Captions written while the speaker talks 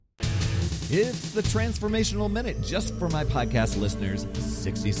It's the Transformational Minute, just for my podcast listeners.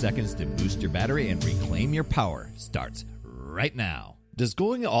 60 seconds to boost your battery and reclaim your power starts right now. Does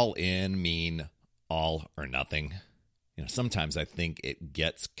going all in mean all or nothing? Sometimes I think it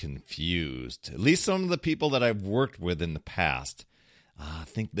gets confused. At least some of the people that I've worked with in the past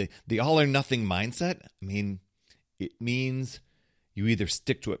think the all or nothing mindset, it means you either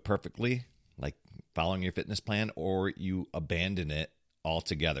stick to it perfectly, like following your fitness plan, or you abandon it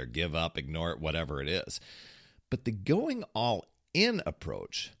altogether, give up, ignore it, whatever it is. But the going all in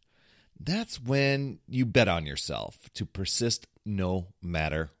approach, that's when you bet on yourself to persist no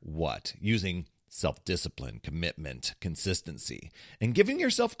matter what, using self-discipline, commitment, consistency, and giving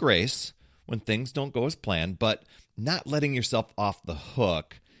yourself grace when things don't go as planned, but not letting yourself off the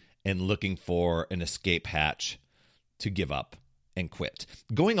hook and looking for an escape hatch to give up and quit.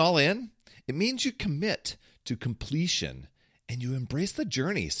 Going all in, it means you commit to completion and you embrace the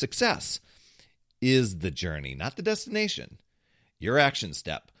journey. Success is the journey, not the destination. Your action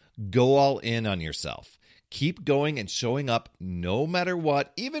step, go all in on yourself. Keep going and showing up no matter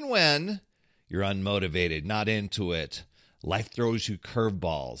what, even when you're unmotivated, not into it. Life throws you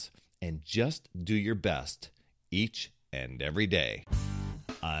curveballs, and just do your best each and every day.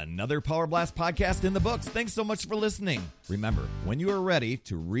 Another Power Blast podcast in the books. Thanks so much for listening. Remember, when you are ready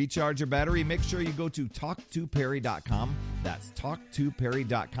to recharge your battery, make sure you go to talktoperry.com. That's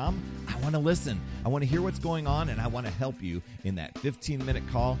talktoperry.com. I want to listen. I want to hear what's going on, and I want to help you in that 15-minute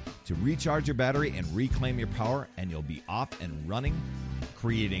call to recharge your battery and reclaim your power, and you'll be off and running,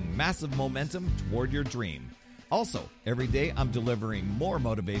 creating massive momentum toward your dream. Also, every day I'm delivering more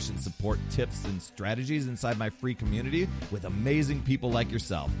motivation, support, tips, and strategies inside my free community with amazing people like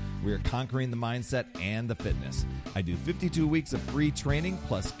yourself. We are conquering the mindset and the fitness. I do 52 weeks of free training,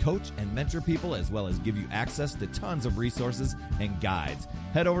 plus coach and mentor people, as well as give you access to tons of resources and guides.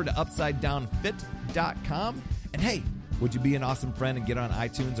 Head over to UpsideDownFit.com. And hey, would you be an awesome friend and get on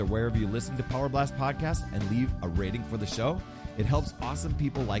iTunes or wherever you listen to Power Blast podcasts and leave a rating for the show? It helps awesome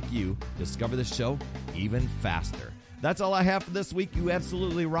people like you discover the show even faster. That's all I have for this week. You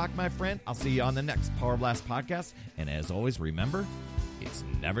absolutely rock, my friend. I'll see you on the next Power Blast podcast. And as always, remember, it's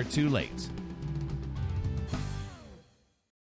never too late